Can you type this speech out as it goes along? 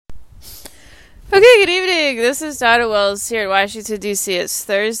Okay, good evening. This is Donna Wells here in Washington, D.C. It's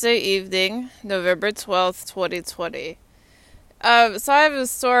Thursday evening, November 12th, 2020. So I have a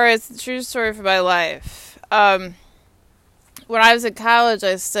story. It's a true story from my life. When I was in college,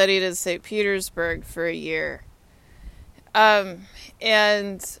 I studied in St. Petersburg for a year. And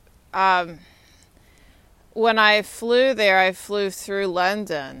when I flew there, I flew through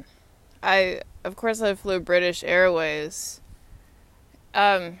London. Of course, I flew British Airways.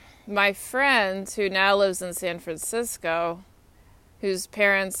 My friend, who now lives in San Francisco, whose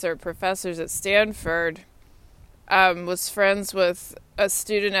parents are professors at Stanford, was friends with a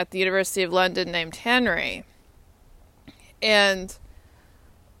student at the University of London named Henry. And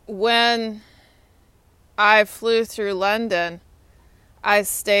when I flew through London, I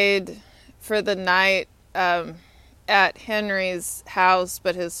stayed for the night at Henry's house,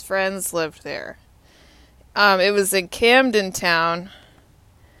 but his friends lived there. It was in Camden Town,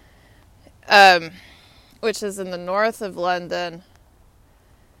 which is in the north of London.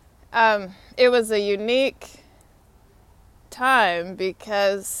 It was a unique time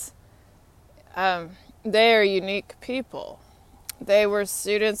because they are unique people. They were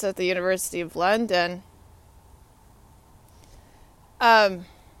students at the University of London. So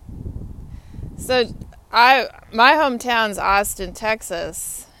my hometown's Austin,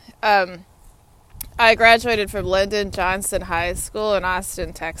 Texas. I graduated from Lyndon Johnson High School in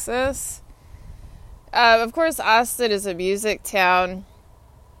Austin, Texas. Of course, Austin is a music town.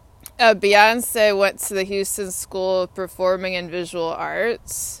 Beyonce went to the Houston School of Performing and Visual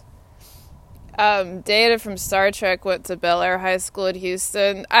Arts. Data from Star Trek went to Bel Air High School in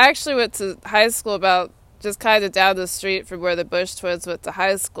Houston. I actually went to high school about just kind of down the street from where the Bush twins went to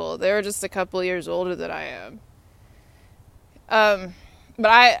high school. They were just a couple years older than I am.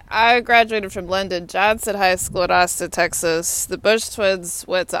 But I graduated from Lyndon Johnson High School in Austin, Texas. The Bush twins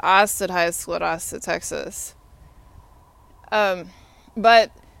went to Austin High School in Austin, Texas.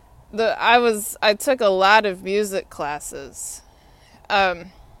 But I took a lot of music classes.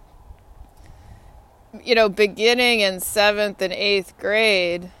 Beginning in 7th and 8th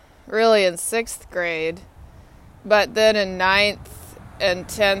grade, really in 6th grade, but then in 9th and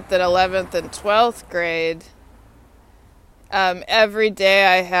 10th and 11th and 12th grade, every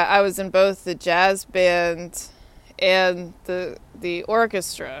day I was in both the jazz band and the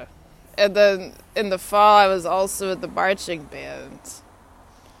orchestra. And then in the fall I was also in the marching band.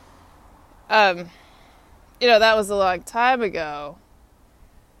 That was a long time ago.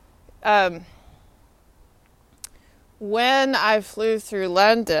 When I flew through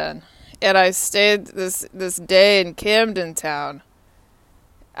London and I stayed this day in Camden Town,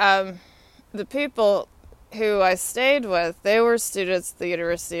 the people who I stayed with, they were students at the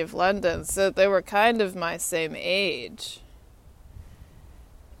University of London, so they were kind of my same age.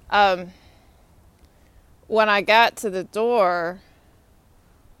 When I got to the door,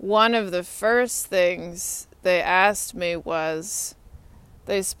 one of the first things they asked me was,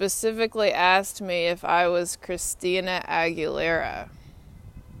 they specifically asked me if I was Christina Aguilera.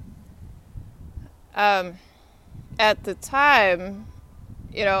 At the time,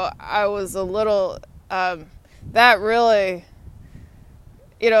 I was a little... that really,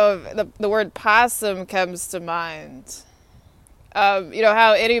 the word possum comes to mind.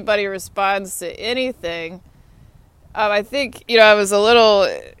 How anybody responds to anything. I think, I was a little,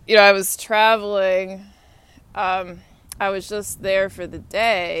 I was traveling. I was just there for the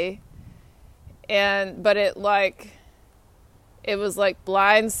day. But it was like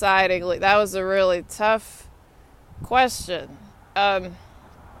blindsiding. Like, that was a really tough question.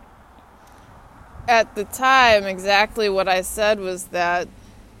 At the time, exactly what I said was that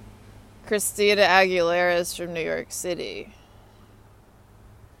Christina Aguilera is from New York City.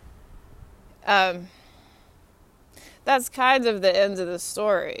 That's kind of the end of the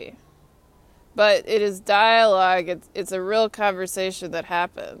story. But it is dialogue. It's a real conversation that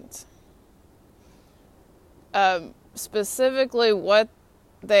happened. Specifically, what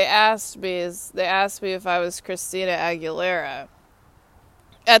they asked me if I was Christina Aguilera.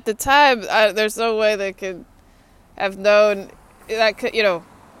 At the time, there's no way they could have known that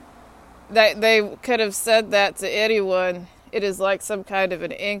that they could have said that to anyone. It is like some kind of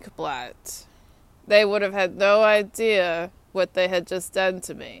an ink blot. They would have had no idea what they had just done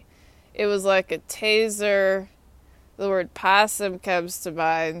to me. It was like a taser. The word possum comes to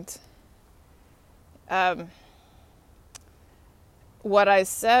mind. What I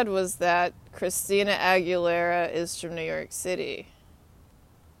said was that Christina Aguilera is from New York City.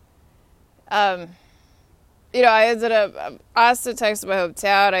 I ended up, Austin, Texas, my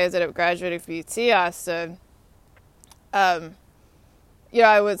hometown. I ended up graduating from UT Austin.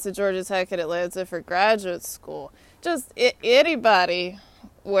 I went to Georgia Tech in Atlanta for graduate school. Just anybody,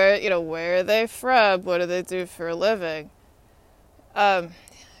 where are they from? What do they do for a living?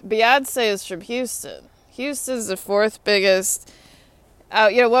 Beyonce is from Houston. Houston's the fourth biggest.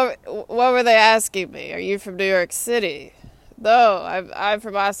 What were they asking me? Are you from New York City? No, I'm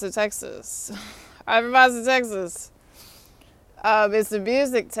from Austin, Texas. I'm from Austin, Texas. It's a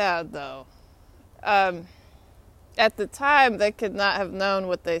music town, though. At the time, they could not have known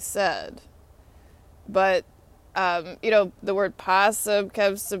what they said. But, the word possum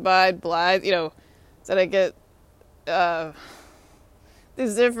comes to mind, blind, that I get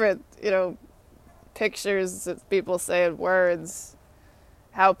these different, pictures that people say in words,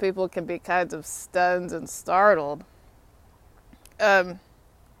 how people can be kind of stunned and startled. Christina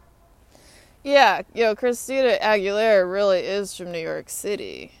Aguilera really is from New York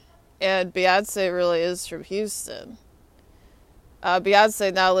City, and Beyonce really is from Houston.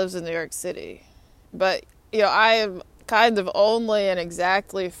 Beyonce now lives in New York City, but, I am kind of only and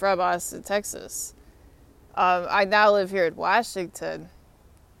exactly from Austin, Texas. I now live here in Washington.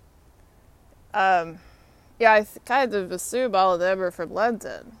 I kind of assume all of them are from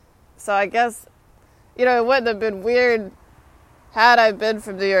London. So I guess, it wouldn't have been weird had I been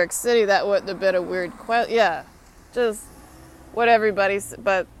from New York City. That wouldn't have been a weird question. Yeah, just what everybody's.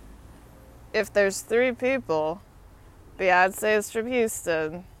 But if there's three people, Beyonce is from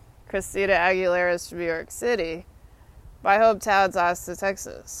Houston, Christina Aguilera is from New York City, my hometown's Austin,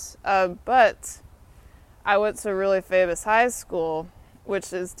 Texas. But I went to a really famous high school,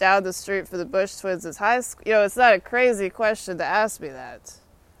 which is down the street from the Bush Twins' high school. It's not a crazy question to ask me that.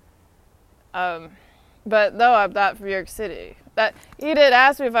 But no, I'm not from New York City. He did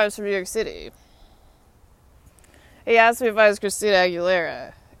ask me if I was from New York City. He asked me if I was Christina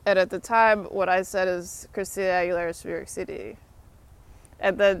Aguilera. And at the time, what I said is Christina Aguilera is from New York City.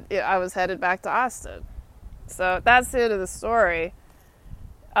 And then I was headed back to Austin. So that's the end of the story.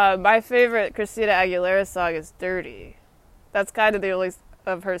 My favorite Christina Aguilera song is Dirty. That's kind of the only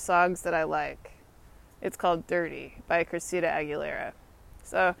of her songs that I like. It's called Dirty by Christina Aguilera.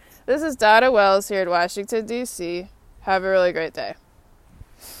 So this is Donna Wells here in Washington, D.C. Have a really great day.